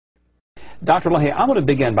Dr. Lafaye, I want to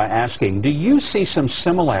begin by asking, do you see some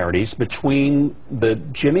similarities between the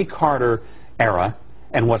Jimmy Carter era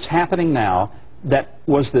and what's happening now that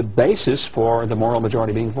was the basis for the moral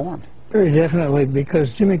majority being formed? Very definitely, because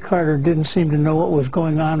Jimmy Carter didn't seem to know what was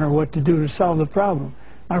going on or what to do to solve the problem.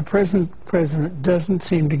 Our present president doesn't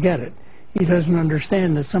seem to get it. He doesn't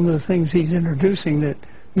understand that some of the things he's introducing that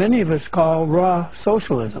many of us call raw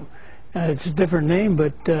socialism. It's a different name,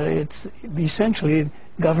 but it's essentially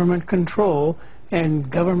government control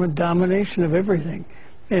and government domination of everything.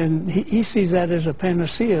 And he sees that as a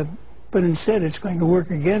panacea, but instead it's going to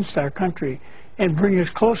work against our country and bring us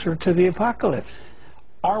closer to the apocalypse.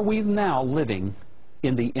 Are we now living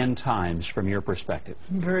in the end times from your perspective?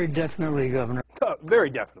 Very definitely, Governor. Very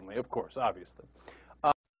definitely, of course, obviously.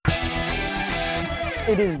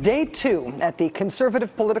 It is day 2 at the Conservative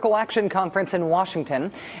Political Action Conference in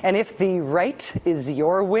Washington, and if the right is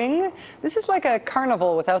your wing, this is like a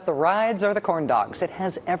carnival without the rides or the corn dogs. It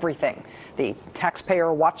has everything. The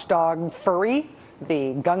taxpayer watchdog furry,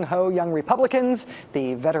 the gung-ho young Republicans,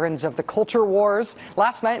 the veterans of the culture wars.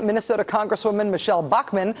 Last night, Minnesota Congresswoman Michelle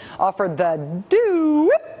Bachmann offered the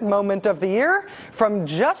do-whip moment of the year from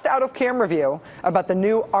just out of camera view about the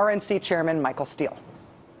new RNC chairman, Michael Steele.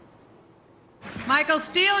 Michael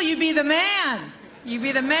Steele, you be the man. You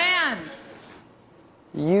be the man.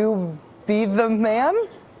 You be the man?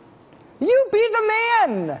 You be the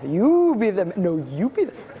man. You be the, no, you be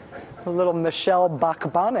the, a little Michelle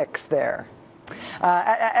Bachbonics there.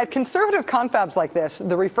 At conservative confabs like this,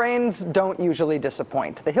 the refrains don't usually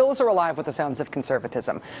disappoint. The hills are alive with the sounds of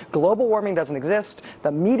conservatism. Global warming doesn't exist.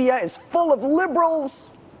 The media is full of liberals.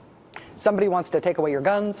 Somebody wants to take away your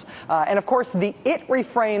guns. And of course, the it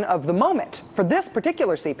refrain of the moment for this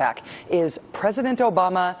particular CPAC is President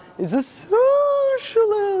Obama is a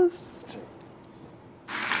socialist.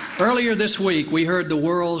 Earlier this week, we heard the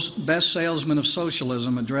world's best salesman of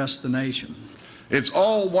socialism address the nation. It's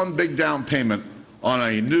all one big down payment on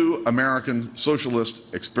a new American socialist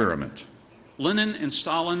experiment. Lenin and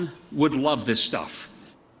Stalin would love this stuff.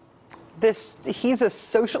 He's a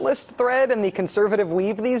socialist thread in the conservative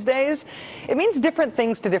weave these days. It means different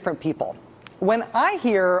things to different people. When I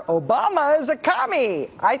hear Obama is a commie,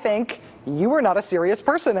 I think you are not a serious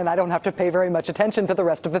person and I don't have to pay very much attention to the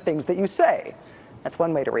rest of the things that you say. That's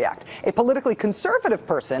one way to react. A politically conservative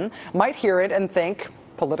person might hear it and think,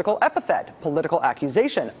 political epithet, political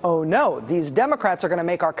accusation. Oh no, these Democrats are going to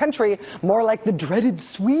make our country more like the dreaded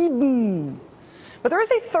Sweden. But there is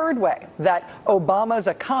a third way that Obama's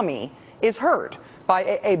a commie is heard by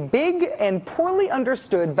a big and poorly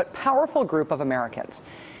understood but powerful group of Americans.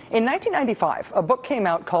 In 1995, a book came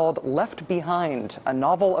out called Left Behind, a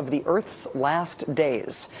novel of the Earth's last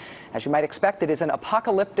days. As you might expect, it is an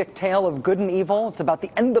apocalyptic tale of good and evil. It's about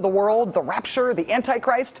the end of the world, the rapture, the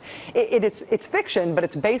Antichrist. It's fiction, but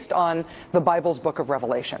it's based on the Bible's book of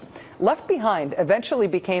Revelation. Left Behind eventually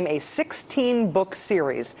became a 16-book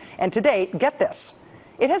series, and to date, get this,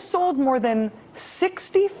 it has sold more than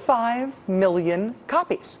 65 million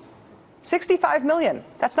copies. 65 million.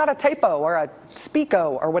 That's not a typo or a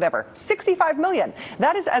speako or whatever. 65 million.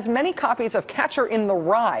 That is as many copies of Catcher in the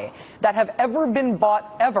Rye that have ever been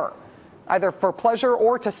bought ever, either for pleasure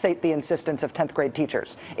or to sate the insistence of 10th grade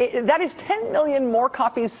teachers. That is 10 million more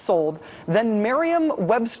copies sold than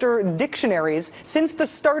Merriam-Webster dictionaries since the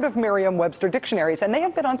start of Merriam-Webster dictionaries, and they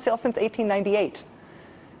have been on sale since 1898.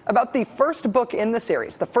 About the first book in the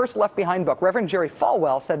series, the first Left Behind book, Reverend Jerry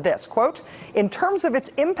Falwell said this, quote, "In terms of its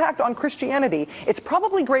impact on Christianity, it's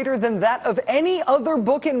probably greater than that of any other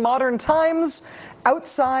book in modern times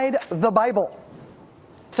outside the Bible."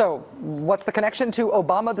 So, what's the connection to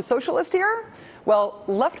Obama the socialist here? Well,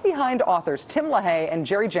 Left Behind authors Tim LaHaye and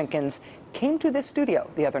Jerry Jenkins came to this studio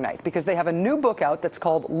the other night because they have a new book out that's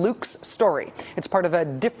called Luke's Story. It's part of a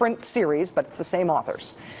different series, but it's the same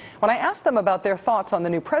authors. When I asked them about their thoughts on the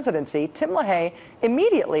new presidency, Tim LaHaye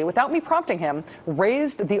immediately, without me prompting him,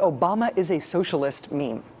 raised the Obama is a socialist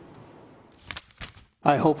meme.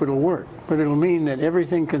 I hope it'll work, but it'll mean that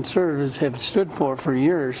everything conservatives have stood for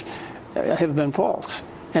years have been false.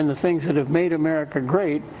 And the things that have made America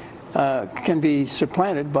great can be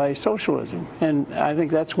supplanted by socialism. And I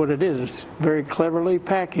think that's what it is. It's very cleverly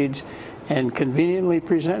packaged and conveniently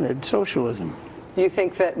presented socialism. You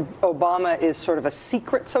think that Obama is sort of a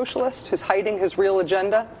secret socialist who's hiding his real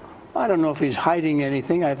agenda? I don't know if he's hiding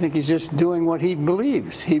anything. I think he's just doing what he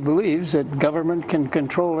believes. He believes that government can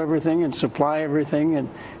control everything and supply everything and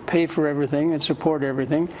pay for everything and support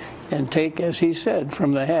everything and take, as he said,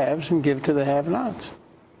 from the haves and give to the have-nots.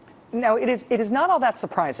 Now, it is not all that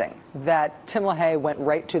surprising that Tim LaHaye went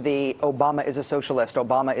right to the Obama is a socialist,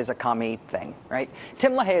 Obama is a commie thing, right?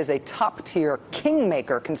 Tim LaHaye is a top-tier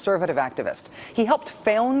kingmaker conservative activist. He helped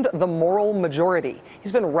found the moral majority.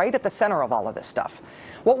 He's been right at the center of all of this stuff.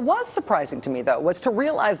 What was surprising to me, though, was to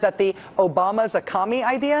realize that the Obama's a commie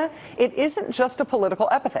idea, it isn't just a political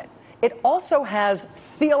epithet. It also has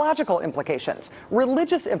theological implications,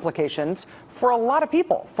 religious implications for a lot of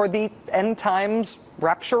people, for the end times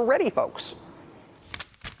rapture-ready folks.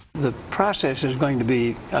 The process is going to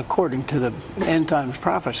be according to the end times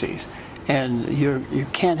prophecies, and you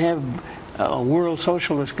can't have a world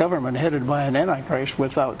socialist government headed by an Antichrist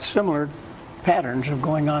without similar patterns of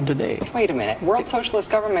going on today. Wait a minute. World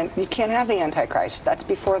socialist government, you can't have the Antichrist. That's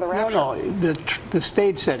before the rapture. No, the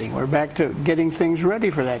stage setting. We're back to getting things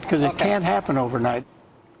ready for that, because it can't happen overnight.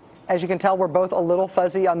 As you can tell, we're both a little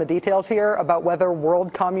fuzzy on the details here about whether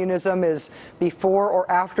world communism is before or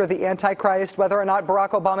after the Antichrist, whether or not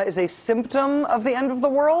Barack Obama is a symptom of the end of the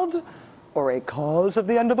world or a cause of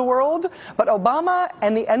the end of the world. But Obama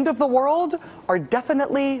and the end of the world are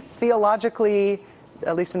definitely theologically,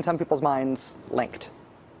 at least in some people's minds, linked.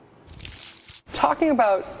 Talking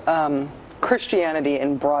about Christianity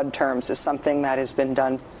in broad terms is something that has been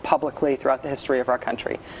done publicly throughout the history of our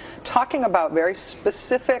country. Talking about very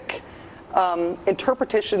specific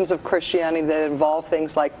interpretations of Christianity that involve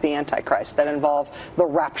things like the Antichrist, that involve the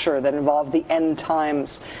rapture, that involve the end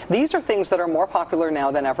times. These are things that are more popular now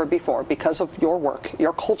than ever before because of your work,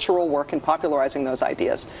 your cultural work in popularizing those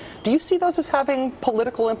ideas. Do you see those as having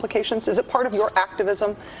political implications? Is it part of your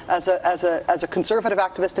activism as a conservative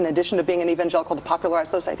activist, in addition to being an evangelical, to popularize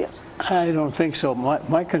those ideas? I don't think so.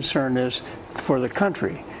 My concern is for the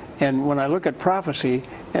country. And when I look at prophecy,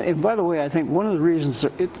 and by the way, I think one of the reasons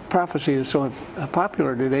prophecy is so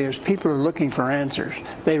popular today is people are looking for answers.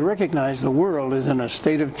 They recognize the world is in a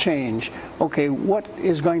state of change. Okay, what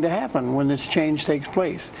is going to happen when this change takes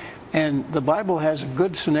place? And the Bible has a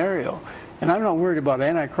good scenario. And I'm not worried about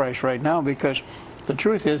Antichrist right now, because the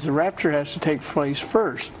truth is the rapture has to take place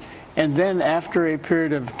first. And then after a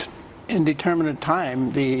period of indeterminate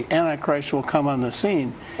time, the Antichrist will come on the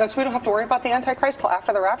scene. So we don't have to worry about the Antichrist till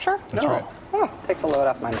after the rapture? That's right. Oh, takes a load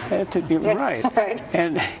off my mind. Right.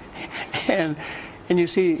 Right. And you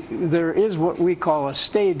see, there is what we call a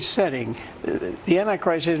stage setting. The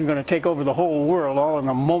Antichrist isn't going to take over the whole world all in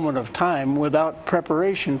a moment of time without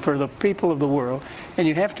preparation for the people of the world. And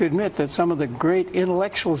you have to admit that some of the great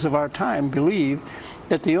intellectuals of our time believe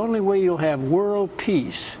that the only way you'll have world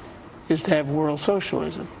peace is to have world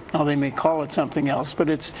socialism. Now, they may call it something else, but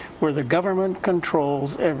it's where the government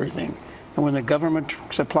controls everything. And when the government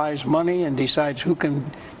supplies money and decides who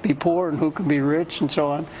can be poor and who can be rich and so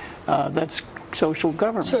on, that's social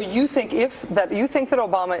government. So you think that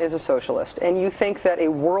Obama is a socialist, and you think that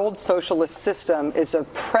a world socialist system is a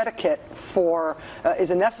predicate for, is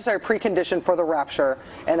a necessary precondition for the rapture,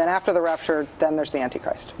 and then after the rapture, then there's the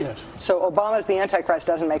Antichrist. Yes. So Obama's the Antichrist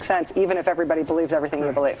doesn't make sense, even if everybody believes everything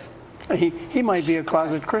you believe. He might be a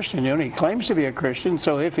closet Christian, you know, he claims to be a Christian,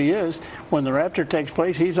 so if he is, when the rapture takes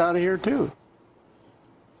place, he's out of here too.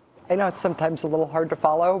 I know it's sometimes a little hard to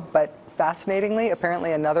follow, but fascinatingly,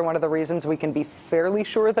 apparently another one of the reasons we can be fairly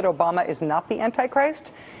sure that Obama is not the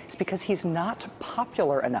Antichrist is because he's not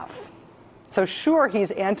popular enough. So sure,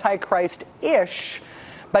 he's Antichrist-ish,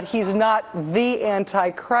 but he's not the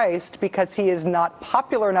Antichrist because he is not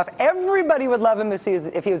popular enough. Everybody would love him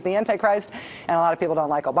if he was the Antichrist, and a lot of people don't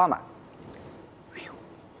like Obama.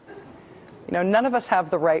 You know, none of us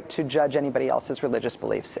have the right to judge anybody else's religious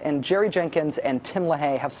beliefs, and Jerry Jenkins and Tim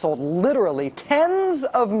LaHaye have sold literally tens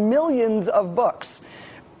of millions of books.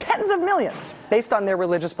 Tens of millions, based on their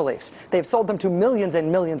religious beliefs. They've sold them to millions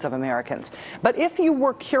and millions of Americans. But if you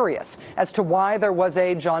were curious as to why there was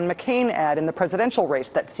a John McCain ad in the presidential race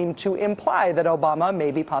that seemed to imply that Obama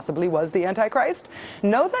maybe possibly was the Antichrist,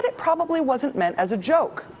 know that it probably wasn't meant as a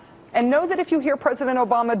joke. And know that if you hear President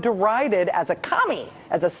Obama derided as a commie,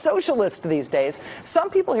 as a socialist these days, some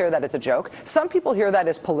people hear that as a joke, some people hear that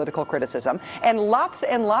as political criticism, and lots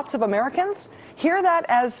of Americans hear that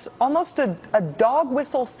as almost a dog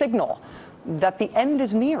whistle signal that the end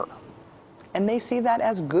is near. And they see that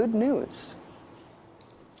as good news.